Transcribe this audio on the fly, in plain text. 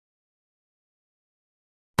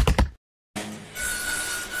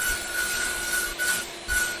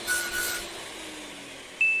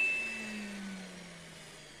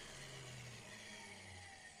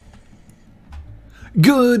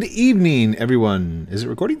Good evening, everyone. Is it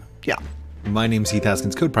recording? Yeah. My name's Heath,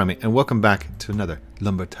 Haskins, Code Primate, and welcome back to another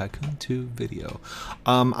Lumber Tycoon 2 video.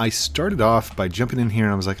 I started off by jumping in here,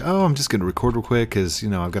 and I was like, oh, I'm just going to record real quick, because, you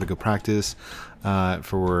know, I've got to go practice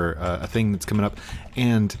for a thing that's coming up.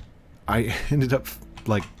 And I ended up,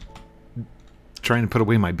 like, trying to put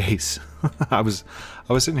away my base. I was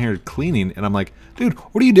sitting here cleaning, and I'm like, dude,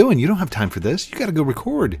 what are you doing? You don't have time for this. You got to go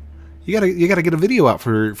record. You gotta get a video out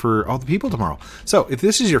for all the people tomorrow. So if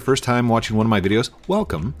this is your first time watching one of my videos,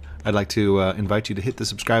 welcome. I'd like to invite you to hit the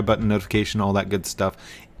subscribe button, notification, all that good stuff,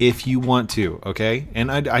 if you want to. Okay,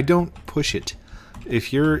 and I don't push it.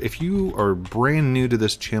 If you are brand new to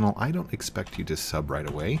this channel, I don't expect you to sub right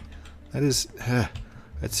away. That's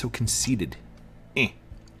so conceited.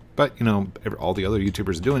 But you know, all the other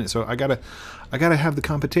YouTubers are doing it, so I gotta have the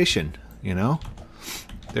competition. You know.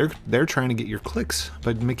 They're trying to get your clicks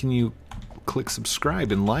by making you click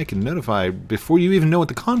subscribe and like and notify before you even know what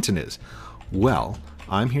the content is. Well,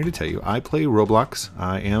 I'm here to tell you, I play Roblox.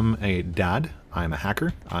 I am a dad. I am a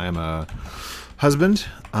hacker. I am a husband.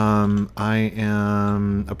 I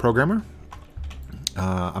am a programmer.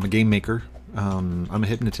 I'm a game maker. I'm a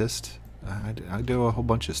hypnotist. I do a whole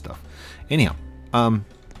bunch of stuff. Anyhow,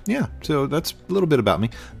 yeah, so that's a little bit about me.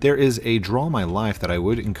 There is a Draw My Life that I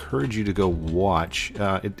would encourage you to go watch.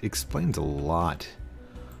 It explains a lot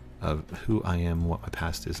of who I am, what my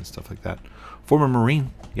past is, and stuff like that. Former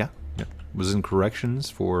Marine, yeah. Was in corrections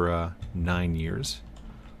for 9 years.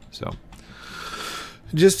 So,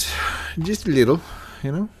 just a little,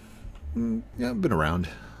 you know. Yeah, I've been around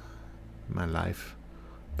my life.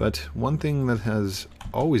 But one thing that has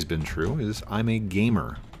always been true is I'm a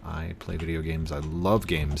gamer. I play video games. I love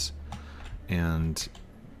games, and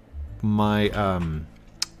my one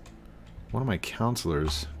of my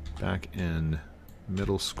counselors back in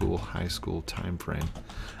middle school, high school time frame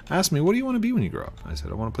asked me, "What do you want to be when you grow up?" I said,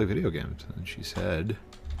 "I want to play video games." And she said,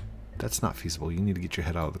 "That's not feasible. You need to get your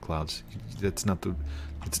head out of the clouds. It's not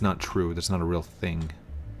true. That's not a real thing."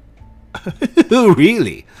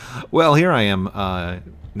 Really? Well, here I am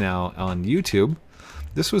now on YouTube.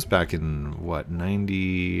 This was back in, what,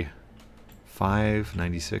 95,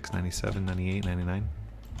 96, 97, 98, 99,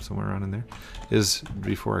 somewhere around in there. Is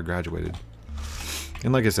before I graduated.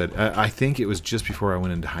 And like I said, I think it was just before I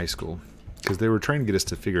went into high school. Because they were trying to get us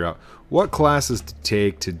to figure out what classes to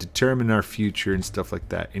take to determine our future and stuff like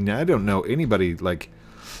that. And I don't know anybody, like,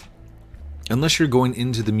 unless you're going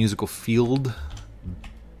into the musical field,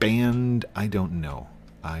 band, I don't know.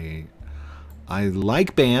 I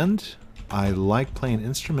like band. I like playing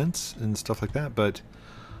instruments and stuff like that, but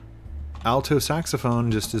alto saxophone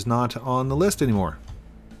just is not on the list anymore.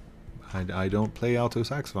 I don't play alto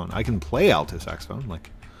saxophone. I can play alto saxophone,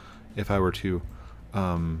 like if I were to...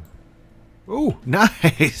 Oh,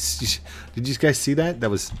 nice! Did you guys see that? That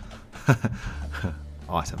was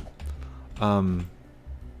awesome.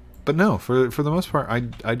 But no, for the most part,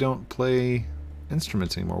 I don't play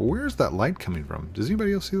instruments anymore. Where's that light coming from? Does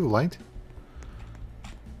anybody else see the light?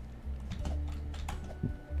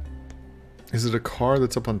 Is it a car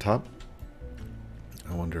that's up on top?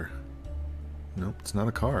 I wonder. Nope, it's not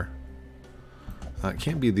a car. It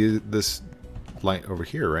can't be this light over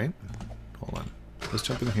here, right? Hold on. Let's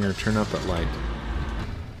jump in here, turn out that light.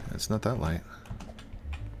 It's not that light.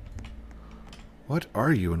 What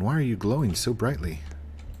are you, and why are you glowing so brightly?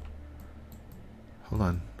 Hold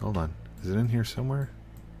on, hold on. Is it in here somewhere?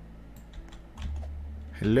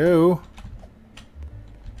 Hello?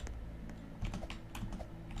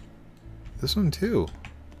 This one too.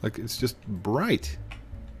 Like, it's just bright.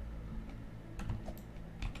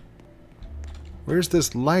 Where's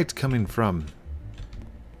this light coming from?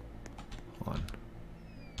 Hold on.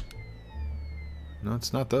 No,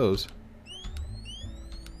 it's not those.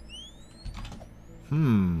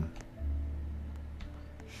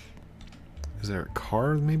 Is there a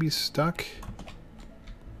car maybe stuck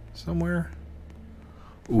somewhere?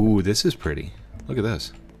 Ooh, this is pretty. Look at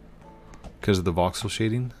this. Because of the voxel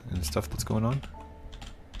shading and stuff that's going on.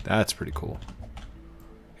 That's pretty cool.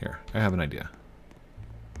 Here, I have an idea.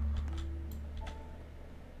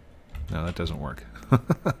 No, that doesn't work.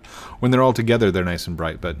 When they're all together, they're nice and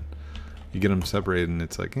bright, but you get them separated and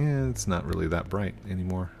it's like, it's not really that bright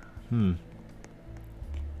anymore. That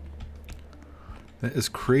is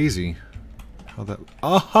crazy. How that...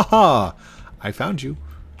 Ah-ha-ha! I found you.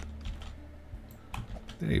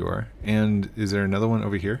 There you are. And is there another one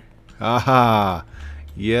over here? Aha!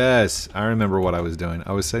 Yes, I remember what I was doing.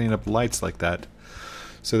 I was setting up lights like that,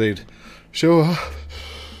 so they'd show up.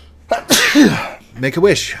 Make a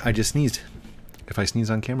wish. I just sneezed. If I sneeze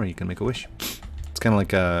on camera, you can make a wish. It's kind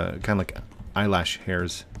of like eyelash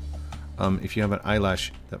hairs. if you have an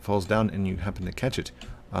eyelash that falls down and you happen to catch it,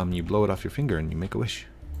 you blow it off your finger and you make a wish.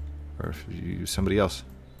 Or if you use somebody else.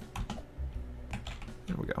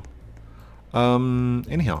 There we go.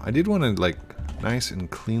 Anyhow, I did want to like nice and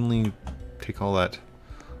cleanly take all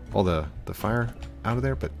the fire out of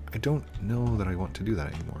there, but I don't know that I want to do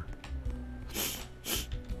that anymore.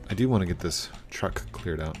 I do want to get this truck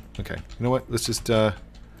cleared out. Okay, you know what? Let's just,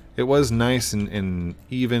 it was nice and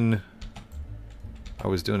even. I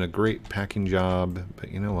was doing a great packing job,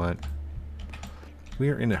 but you know what? We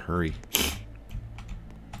are in a hurry.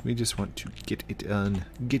 We just want to get it done.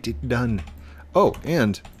 Get it done. Oh,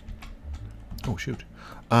 and... Oh, shoot.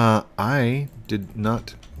 I did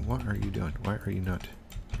not... What are you doing? Why are you not...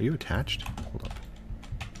 Are you attached? Hold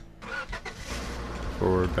on.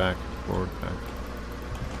 Forward, back, forward, back.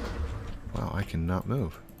 Wow, I cannot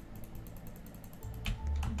move.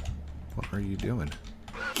 What are you doing?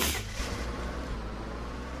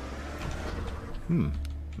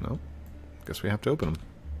 No. Guess we have to open them.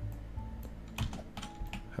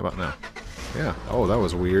 How about now? Yeah. Oh, that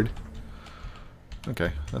was weird.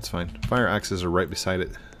 Okay, that's fine. Fire axes are right beside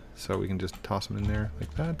it, so we can just toss them in there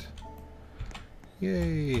like that.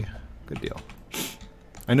 Yay. Good deal.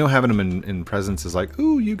 I know having them in presents is like,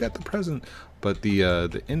 ooh, you got the present. But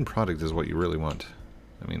the end product is what you really want.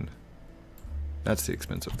 I mean, that's the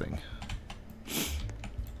expensive thing.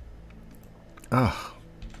 Ah.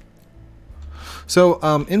 So,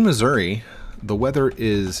 in Missouri, the weather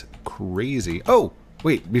is crazy. Oh,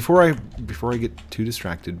 wait, before I get too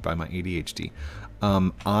distracted by my ADHD,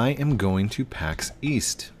 I am going to PAX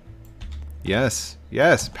East. Yes,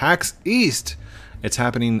 PAX East. It's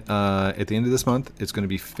happening at the end of this month. It's going to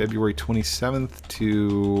be February 27th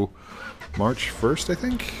to March 1st, I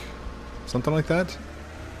think, something like that.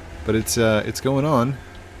 But it's going on,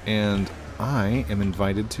 and I am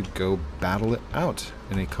invited to go battle it out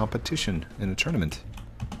in a competition, in a tournament.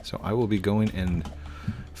 So I will be going and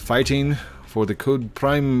fighting for the Code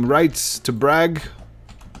Prime rights to brag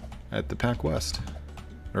at the PAX West.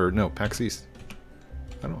 Or no, PAX East.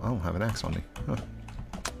 I don't have an axe on me. Huh.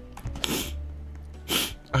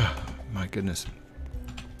 Ah, my goodness.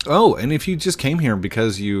 Oh, and if you just came here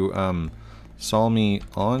because you saw me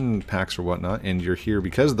on PAX or whatnot, and you're here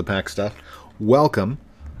because of the PAX stuff, welcome.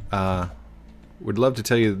 Would love to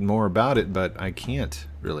tell you more about it, but I can't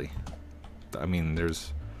really. I mean,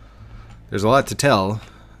 there's a lot to tell,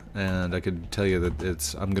 and I could tell you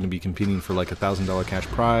that I'm going to be competing for like $1,000 cash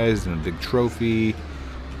prize and a big trophy,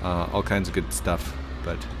 all kinds of good stuff.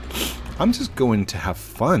 But I'm just going to have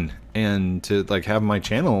fun and to like have my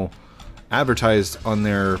channel advertised on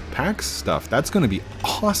their PAX stuff. That's going to be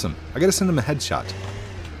awesome. I got to send them a headshot,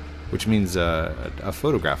 which means a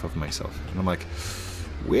photograph of myself, and I'm like,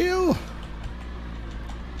 well.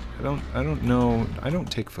 I don't know. I don't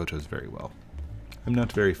take photos very well. I'm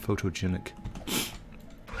not very photogenic.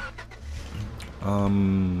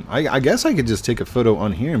 I guess I could just take a photo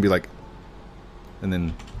on here and be like, and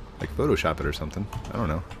then like Photoshop it or something. I don't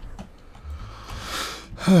know.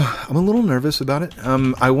 I'm a little nervous about it.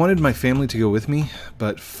 I wanted my family to go with me,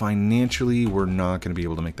 but financially we're not going to be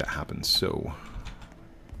able to make that happen. So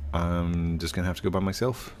I'm just going to have to go by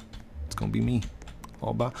myself. It's going to be me.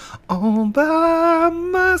 All by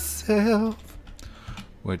myself.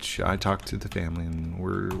 Which I talked to the family and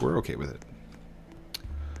we're okay with it.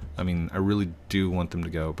 I mean, I really do want them to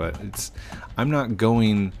go, but I'm not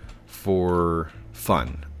going for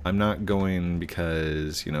fun. I'm not going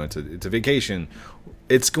because, you know, it's a vacation.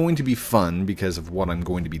 It's going to be fun because of what I'm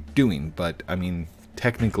going to be doing, but I mean,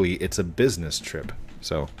 technically it's a business trip.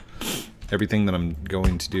 So everything that I'm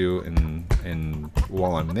going to do and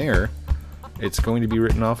while I'm there, it's going to be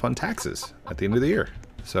written off on taxes at the end of the year.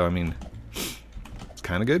 So I mean, it's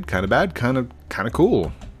kind of good, kind of bad, kind of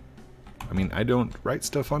cool. I mean, I don't write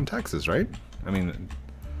stuff on taxes, right? I mean,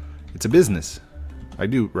 it's a business. I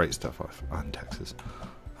do write stuff off on taxes.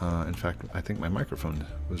 In fact, I think my microphone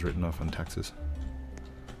was written off on taxes.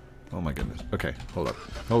 Oh my goodness. Okay, hold up.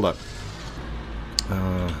 Hold up.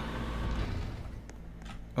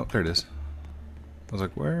 Oh, there it is. I was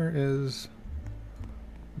like, where is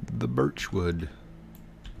the birchwood?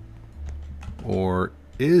 Or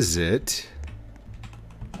is it?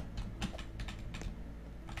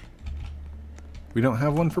 We don't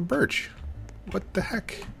have one for birch. What the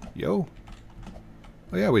heck? Yo.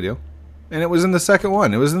 Oh yeah, we do. And it was in the second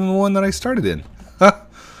one. It was in the one that I started in.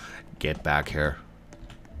 Get back here.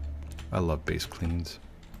 I love base cleans.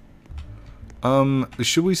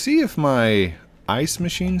 Should we see if my ice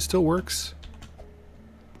machine still works?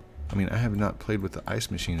 I mean, I have not played with the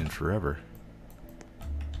ice machine in forever.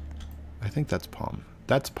 I think that's palm.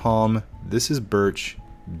 That's palm. This is birch.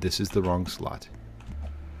 This is the wrong slot.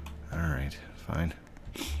 Alright, fine.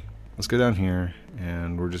 Let's go down here,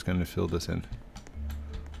 and we're just going to fill this in.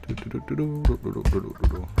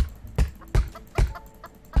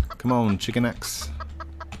 Come on, Chicken X.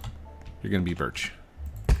 You're going to be Birch.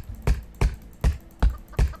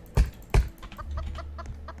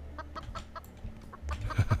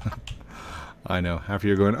 I know. After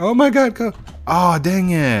you're going, oh my god, go. Oh,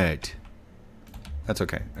 dang it. That's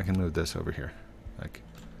okay. I can move this over here. Like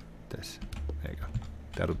this. There you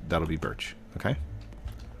go. That'll be Birch. Okay?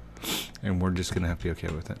 And we're just going to have to be okay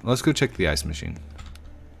with it. Let's go check the ice machine.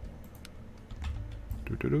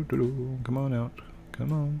 Come on out.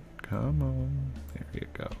 Come on. Come on. There you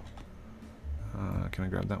go. Can I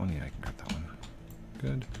grab that one? Yeah, I can grab that one.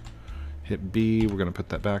 Good. Hit B. We're going to put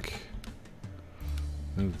that back.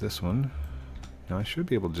 Move this one. Now I should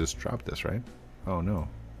be able to just drop this, right? Oh no,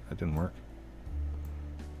 that didn't work.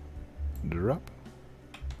 Drop?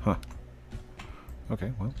 Huh.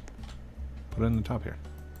 Okay, well, put it in the top here.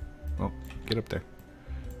 Oh, get up there.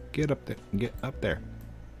 Get up there. Get up there.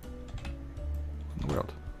 What in the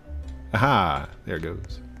world? Aha! There it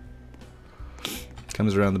goes.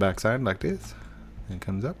 Comes around the back side like this. And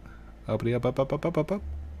comes up. Uppity up, up, up, up, up, up, up.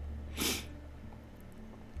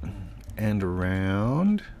 And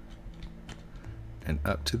around. And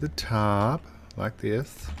up to the top, like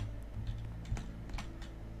this.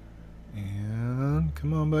 And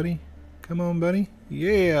come on, buddy. Come on, buddy.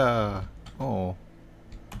 Yeah. Oh.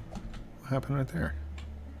 What happened right there?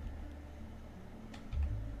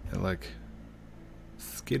 It like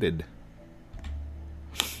skidded.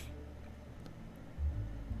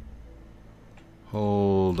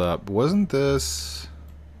 Hold up. Wasn't this...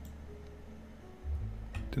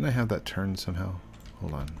 Didn't I have that turned somehow?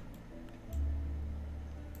 Hold on.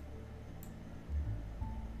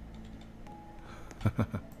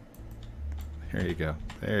 There you go.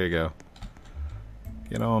 There you go.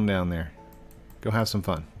 Get on down there. Go have some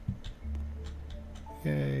fun.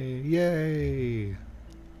 Yay! Yay!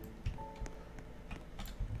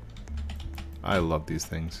 I love these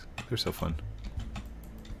things. They're so fun.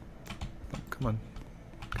 Oh, come on.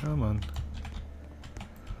 Come on.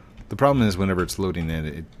 The problem is whenever it's loading in,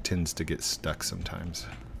 it tends to get stuck sometimes.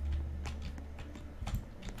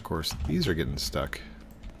 Of course, these are getting stuck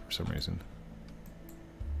for some reason.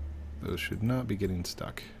 Those should not be getting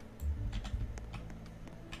stuck.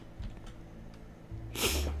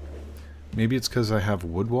 Maybe it's because I have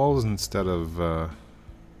wood walls instead of... I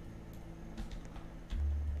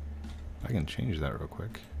can change that real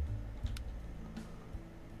quick.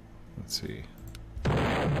 Let's see.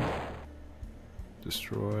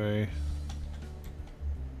 Destroy.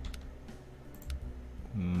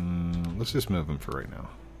 Let's just move them for right now.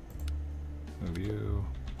 Move you.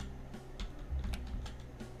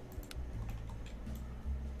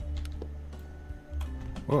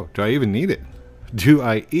 Whoa, do I even need it? Do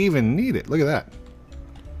I even need it? Look at that.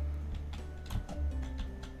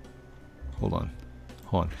 Hold on.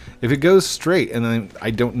 Hold on. If it goes straight and then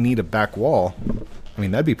I don't need a back wall, I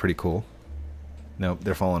mean, that'd be pretty cool. Nope,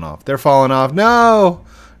 they're falling off. They're falling off. No!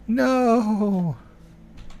 No!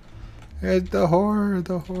 It's the horror.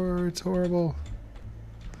 The horror. It's horrible.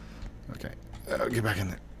 Okay. Get back in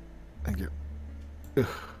there. Thank you. Ugh.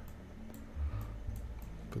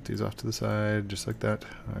 Put these off to the side, just like that.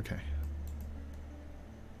 Okay.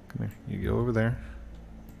 Come here. You go over there.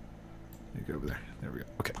 You go over there. There we go.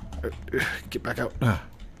 Okay. Get back out.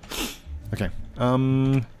 Okay.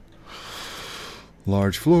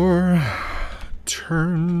 Large floor.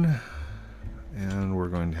 Turn. And we're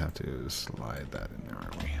going to have to slide that in there,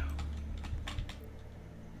 aren't we?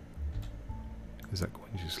 Is that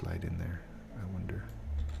going to slide in there? I wonder.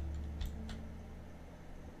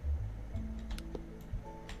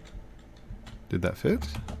 Did that fit?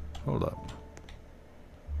 Hold up.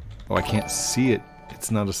 Oh, I can't see it.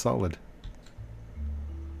 It's not a solid.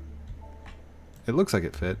 It looks like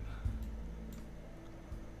it fit.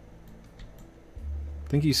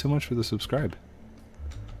 Thank you so much for the subscribe.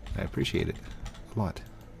 I appreciate it a lot.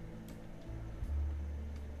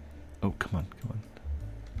 Oh, come on, come on.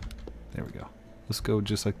 There we go. Let's go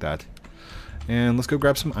just like that. And let's go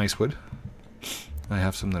grab some ice wood. I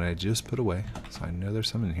have some that I just put away, so I know there's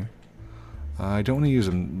some in here. I don't want to use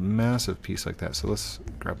a massive piece like that, so let's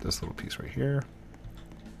grab this little piece right here.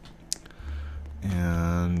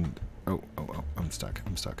 And oh, I'm stuck.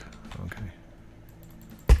 I'm stuck. Okay.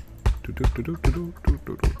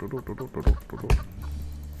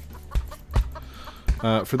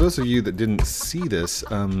 For those of you that didn't see this,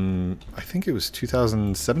 I think it was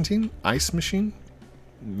 2017 Ice Machine,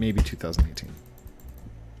 maybe 2018.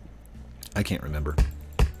 I can't remember.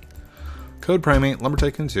 Code Primate, Lumber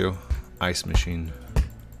Tycoon 2, Ice Machine.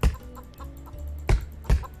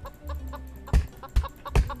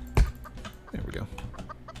 There we go.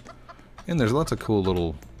 And there's lots of cool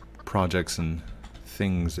little projects and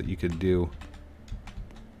things that you could do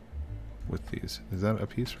with these. Is that a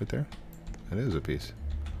piece right there? That is a piece.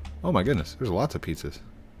 Oh my goodness, there's lots of pizzas.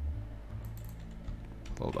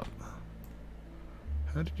 Hold up.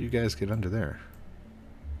 How did you guys get under there?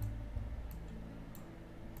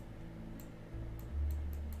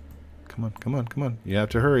 Come on, come on, come on. You have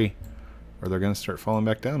to hurry, or they're going to start falling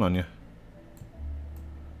back down on you.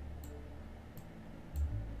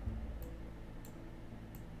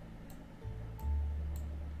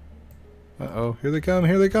 Uh-oh, here they come,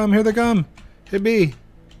 here they come, here they come! Hit me!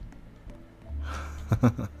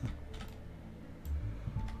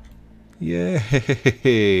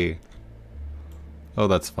 Yay! Oh,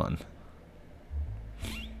 that's fun.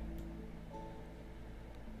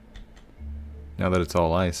 Now that it's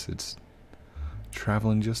all ice, it's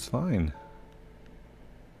traveling just fine.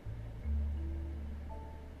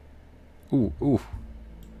 Ooh, ooh.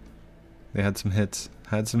 They had some hits.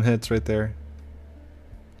 Had some hits right there.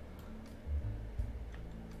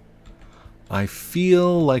 I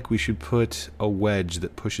feel like we should put a wedge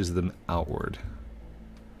that pushes them outward.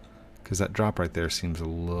 Because that drop right there seems a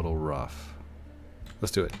little rough.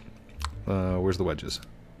 Let's do it. Where's the wedges?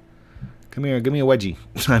 Come here, give me a wedgie.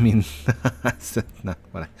 I mean, that's not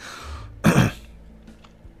what I...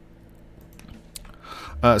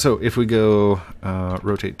 so if we go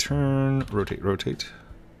rotate, turn, rotate, rotate,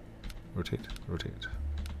 rotate, rotate,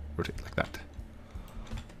 rotate like that.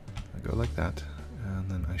 I go like that, and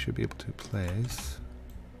then I should be able to place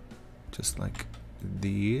just like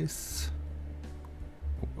this.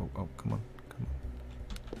 Oh, oh, oh, come on, come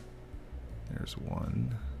on. There's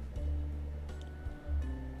one.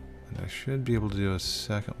 And I should be able to do a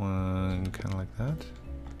second one kind of like that.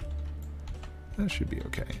 That should be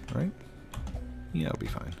okay, right? Yeah, it'll be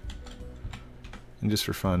fine. And just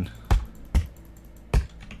for fun.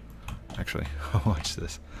 Actually, watch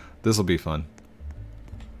this. This will be fun.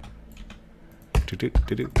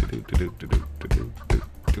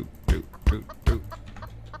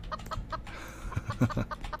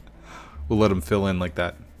 We'll let them fill in like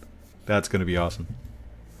that. That's going to be awesome.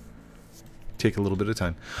 Take a little bit of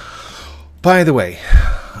time. By the way,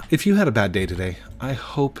 if you had a bad day today, I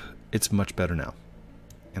hope it's much better now.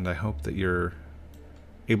 And I hope that you're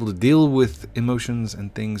able to deal with emotions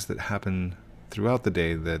and things that happen throughout the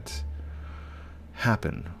day that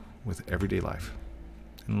happen with everyday life.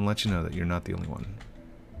 And let you know that you're not the only one.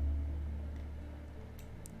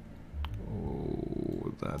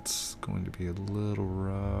 Oh, that's going to be a little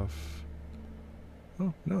rough.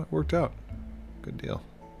 Oh, no, it worked out. Good deal.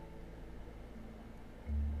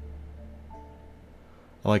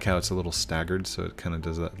 I like how it's a little staggered, so it kind of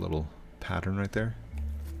does that little pattern right there.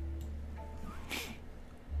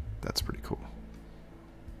 That's pretty cool.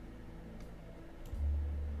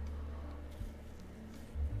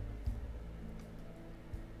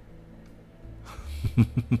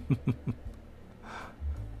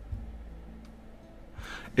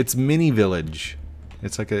 It's mini village.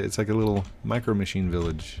 It's like a little micro machine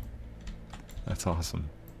village. That's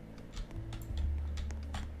awesome.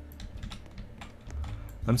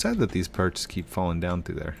 I'm sad that these parts keep falling down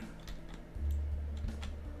through there.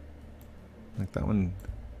 Like that one,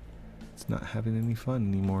 it's not having any fun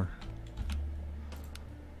anymore.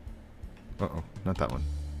 Uh-oh, not that one.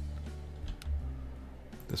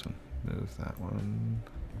 This one. Move that one.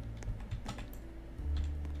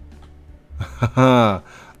 Haha!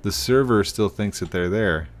 The server still thinks that they're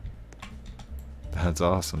there. That's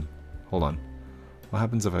awesome. Hold on. What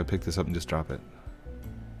happens if I pick this up and just drop it?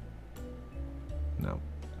 No.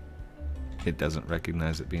 It doesn't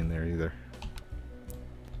recognize it being there either.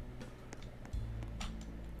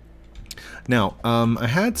 Now, I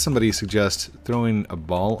had somebody suggest throwing a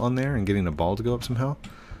ball on there and getting a ball to go up somehow.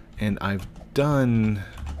 And I've done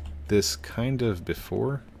this kind of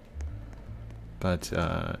before. But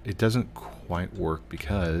it doesn't quite work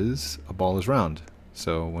because a ball is round.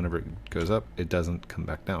 So whenever it goes up, it doesn't come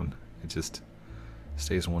back down. It just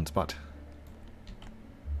stays in one spot.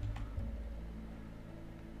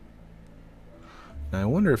 Now I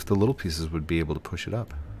wonder if the little pieces would be able to push it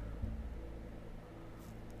up.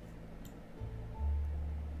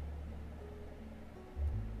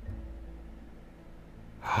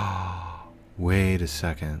 Wait a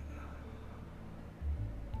second.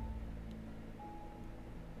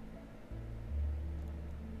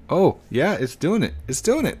 Oh, yeah, it's doing it. It's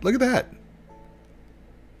doing it. Look at that.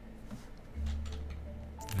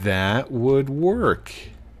 That would work.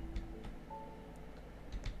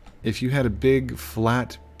 if you had a big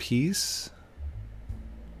flat piece...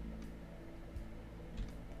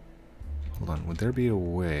 Hold on, would there be a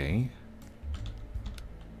way...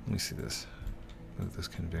 Let me see this. Move this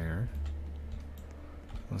conveyor.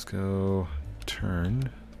 Let's go turn.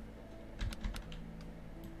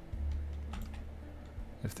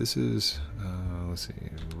 If this is, let's see,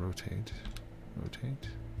 rotate.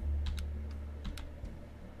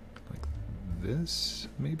 Like this,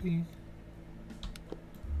 maybe?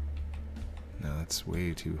 No, that's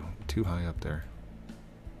way too high up there.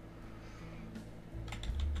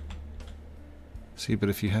 See, but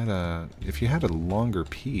if you had a longer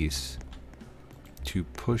piece to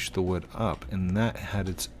push the wood up, and that had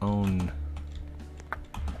its own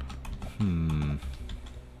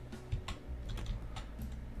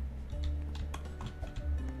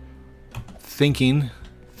thinking,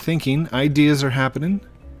 ideas are happening.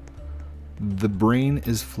 The brain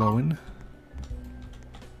is flowing.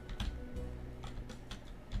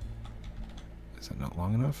 Is that not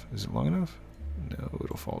long enough? Is it long enough? No,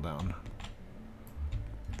 it'll fall down.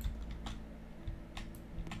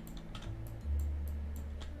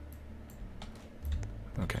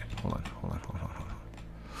 Okay, hold on.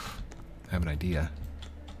 I have an idea.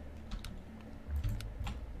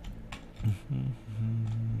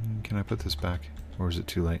 Can I put this back? Or is it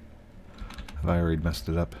too late? Have I already messed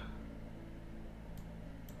it up?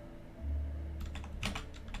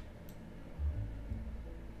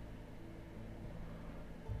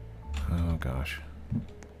 Oh gosh.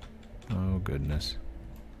 Oh goodness.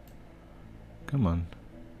 Come on.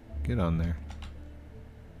 Get on there.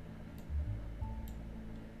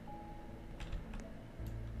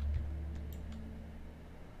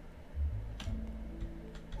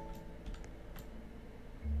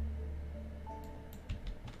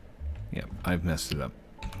 Yep, I've messed it up.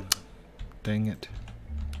 Dang it.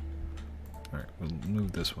 Alright, we'll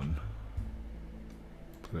move this one.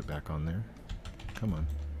 Put it back on there. Come on.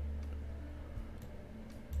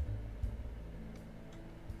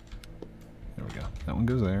 There we go. That one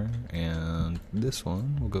goes there, and this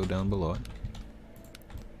one will go down below it.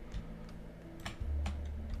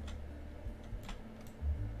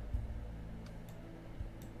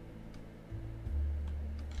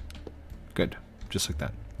 Good. Just like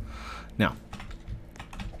that. Now,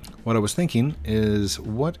 what I was thinking is,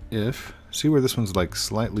 what if, see where this one's like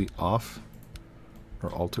slightly off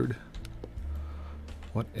or altered?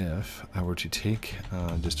 What if I were to take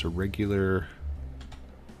just a regular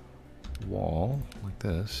wall like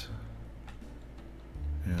this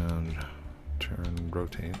and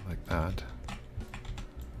rotate like that?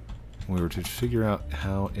 We were to figure out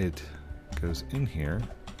how it goes in here.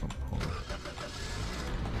 Oh, hold on.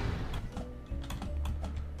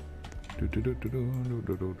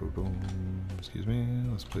 Excuse me,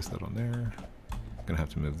 let's place that on there. I'm gonna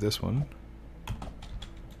have to move this one.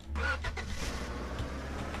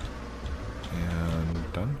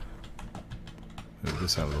 And done. Move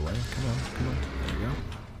this out of the way. Come on. There we go.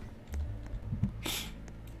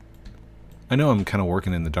 I know I'm kind of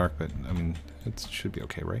working in the dark, but I mean, it should be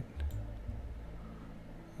okay, right?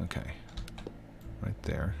 Okay. Right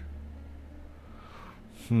there.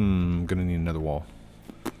 I'm gonna need another wall.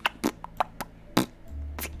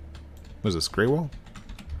 What is this, gray wall?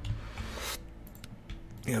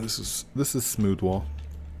 Yeah, this is smooth wall.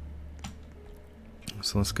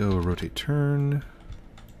 So let's go rotate turn.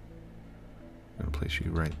 I'm gonna place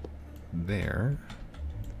you right there.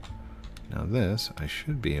 Now this I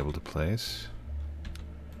should be able to place.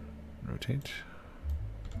 Rotate.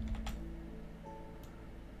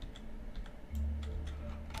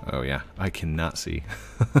 Oh yeah, I cannot see.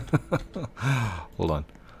 Hold on.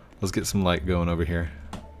 Let's get some light going over here.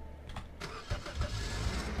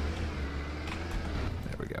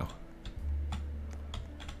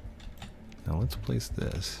 Now let's place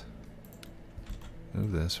this.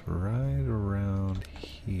 Move this right around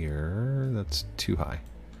here. That's too high.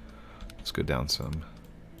 Let's go down some.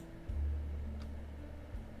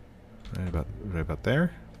 Right about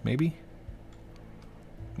there, maybe?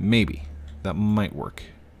 Maybe. That might work.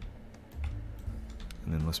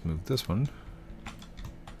 And then let's move this one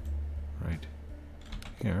right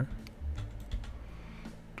here.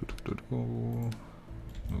 Move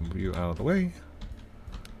you out of the way.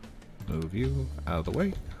 Move you out of the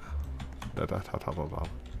way.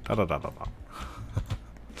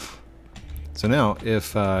 So now,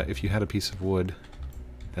 if you had a piece of wood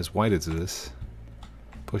as wide as this,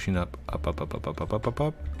 pushing up,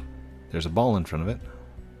 there's a ball in front of it.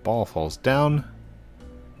 Ball falls down.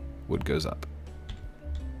 Wood goes up.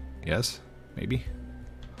 Yes? Maybe?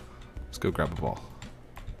 Let's go grab a ball.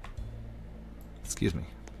 Excuse me.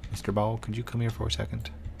 Mr. Ball, could you come here for a second?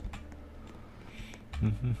 Oh,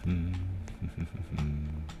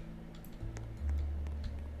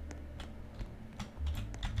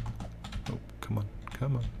 come on,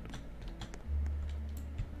 come on.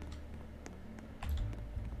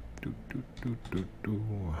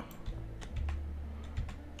 Do.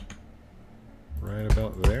 Right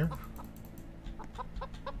about there.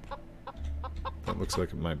 That looks like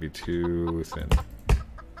it might be too thin.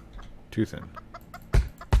 Too thin.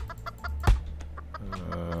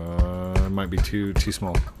 It might be too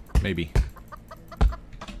small. Maybe.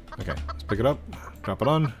 Okay, let's pick it up. Drop it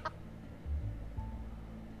on.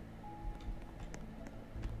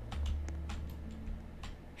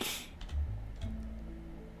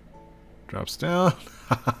 Drops down.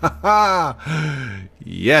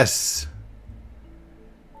 Yes!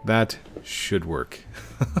 That should work.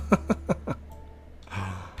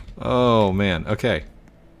 Oh, man. Okay.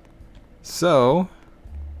 So,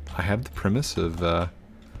 I have the premise of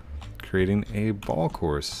creating a ball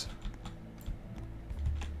course.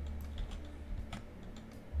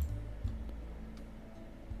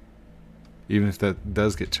 Even if that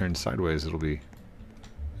does get turned sideways, it'll be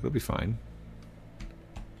fine.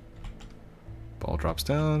 Ball drops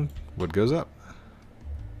down, wood goes up.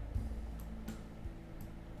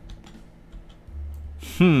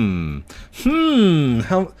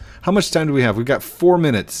 How much time do we have? We've got 4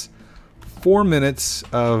 minutes. 4 minutes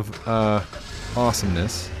of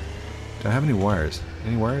awesomeness. Do I have any wires?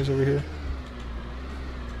 Any wires over here?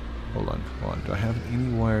 Hold on, hold on. Do I have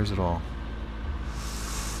any wires at all?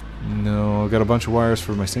 No, I've got a bunch of wires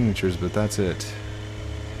for my signatures, but that's it.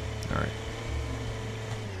 Alright.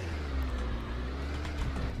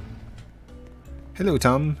 Hello,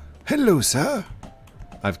 Tom. Hello, sir.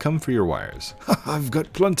 I've come for your wires. I've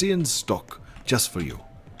got plenty in stock, just for you.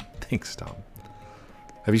 Thanks, Tom.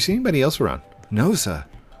 Have you seen anybody else around? No, sir.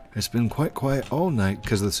 It's been quite quiet all night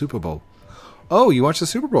because of the Super Bowl. Oh, you watched the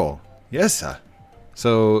Super Bowl? Yes, sir.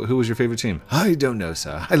 So, who was your favorite team? I don't know,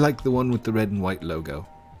 sir. I like the one with the red and white logo.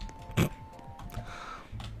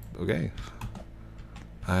 Okay.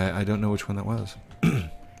 I don't know which one that was.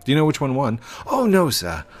 Do you know which one won? Oh, no,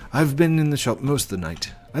 sir. I've been in the shop most of the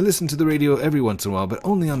night. I listen to the radio every once in a while, but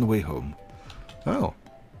only on the way home. Oh.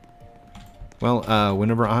 Well,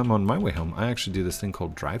 whenever I'm on my way home, I actually do this thing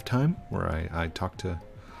called drive time, where I talk to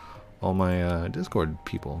all my Discord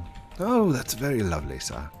people. Oh, that's very lovely,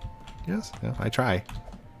 sir. Yes, yeah, I try.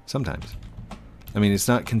 Sometimes. I mean, it's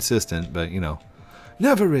not consistent, but, you know.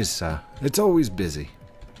 Never is, sir. It's always busy.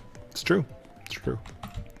 It's true. It's true.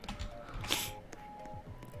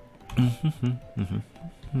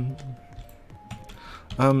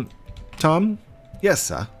 Tom? Yes,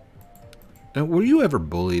 sir. Now, were you ever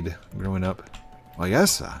bullied growing up? Well,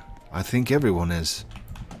 yes, sir. I think everyone is.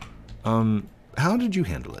 How did you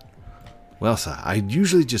handle it? Well, sir, I'd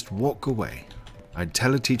usually just walk away. I'd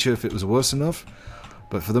tell a teacher if it was worse enough,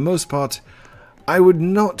 but for the most part, I would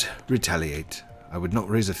not retaliate. I would not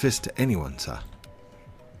raise a fist to anyone, sir.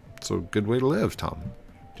 It's a good way to live, Tom.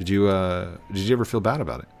 Did you ever feel bad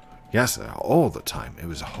about it? Yes, sir, all the time. It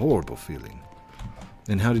was a horrible feeling.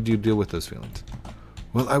 And how did you deal with those feelings?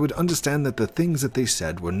 Well, I would understand that the things that they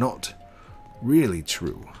said were not really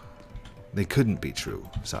true. They couldn't be true,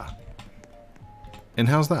 sir. And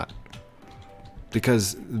how's that?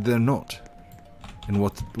 Because they're not. And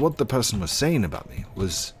what the person was saying about me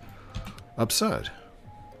was absurd.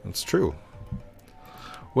 That's true.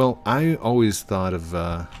 Well, I always thought of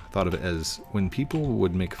it as when people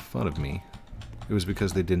would make fun of me, it was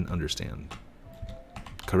because they didn't understand.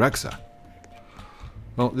 Correct, sir.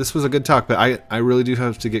 Well, this was a good talk, but I really do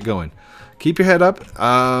have to get going. Keep your head up.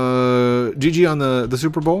 GG on the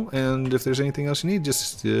Super Bowl, and if there's anything else you need,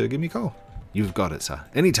 just give me a call. You've got it, sir.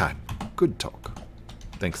 Anytime. Good talk.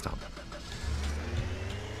 Thanks, Tom.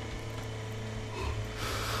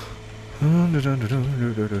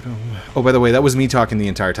 Oh, by the way, that was me talking the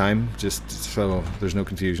entire time, just so there's no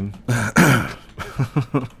confusion.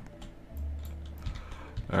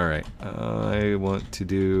 Alright, I want to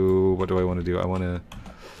do... What do I want to do? I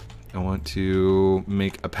want to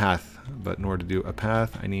make a path, but in order to do a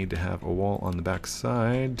path, I need to have a wall on the back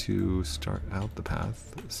side to start out the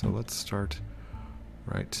path. So let's start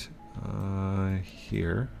right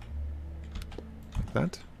here, like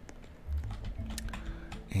that.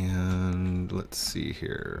 And let's see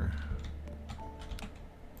here.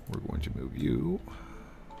 We're going to move you,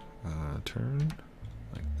 turn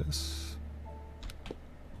like this.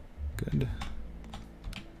 Good.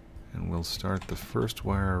 And we'll start the first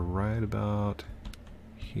wire right about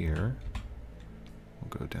here.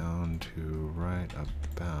 We'll go down to right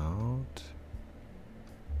about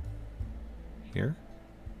here.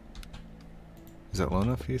 Is that low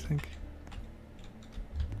enough, you think?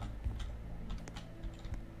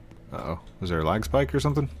 Uh-oh. Was there a lag spike or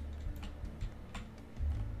something?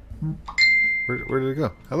 Where did it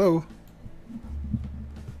go? Hello?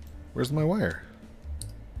 Where's my wire?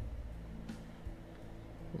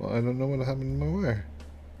 Well, I don't know what happened to my wire.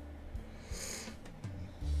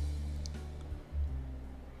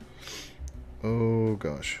 Oh,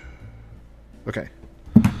 gosh. Okay.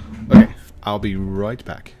 Okay. I'll be right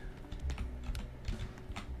back.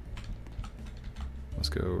 Let's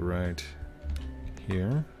go right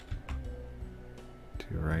here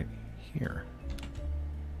to right here.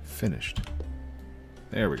 Finished.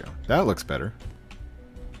 There we go. That looks better.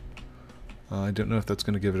 I don't know if that's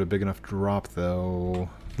going to give it a big enough drop, though.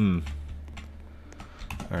 Alright,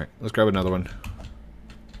 let's grab another one.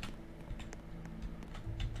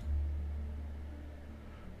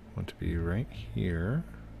 Want to be right here.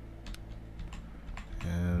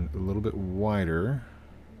 And a little bit wider.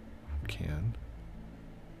 If we can.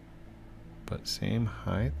 But same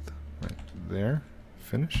height. Right there.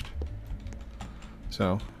 Finished.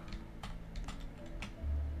 So.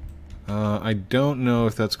 I don't know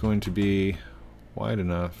if that's going to be wide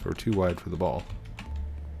enough or too wide for the ball.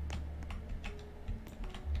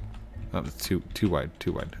 Oh, it's too wide,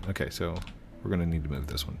 too wide. Okay, so we're going to need to move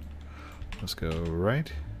this one. Let's go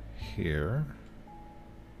right here.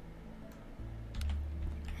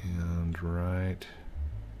 And right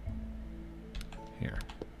here.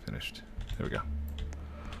 Finished. There we go.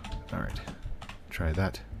 Alright. Try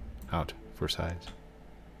that out for size.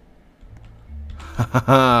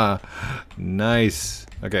 Nice.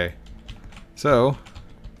 Okay. So,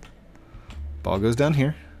 ball goes down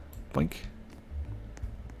here. Boink.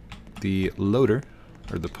 The loader,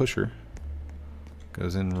 or the pusher,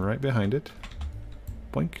 goes in right behind it.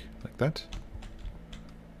 Boink. Like that.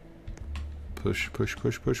 Push, push,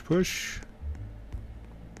 push, push, push.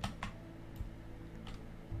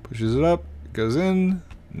 Pushes it up. Goes in.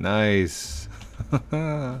 Nice.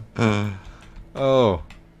 Oh,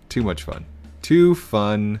 too much fun. Too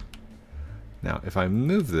fun. Now, if I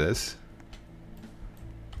move this,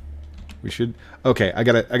 we should. Okay, I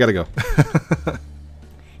gotta go.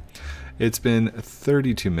 It's been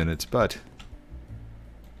 32 minutes, but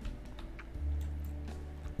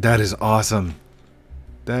that is awesome.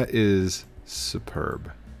 That is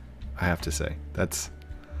superb. I have to say, that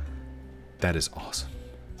is awesome.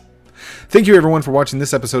 Thank you everyone for watching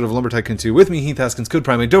this episode of Lumber Tycoon 2 with me, Heath, Haskins, Code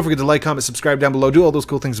Primate. Don't forget to like, comment, subscribe down below. Do all those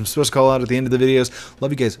cool things I'm supposed to call out at the end of the videos.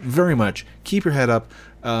 Love you guys very much. Keep your head up.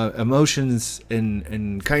 Emotions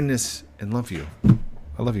and kindness and love you.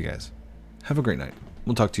 I love you guys. Have a great night.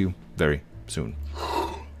 We'll talk to you very soon.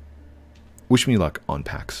 Wish me luck on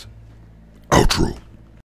PAX. Outro.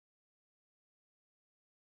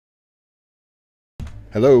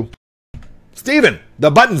 Hello. Steven! The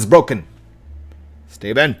button's broken.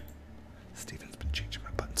 Steven. Steven's been changing my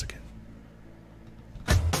buttons again.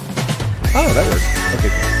 Oh, that worked. Okay,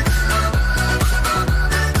 cool.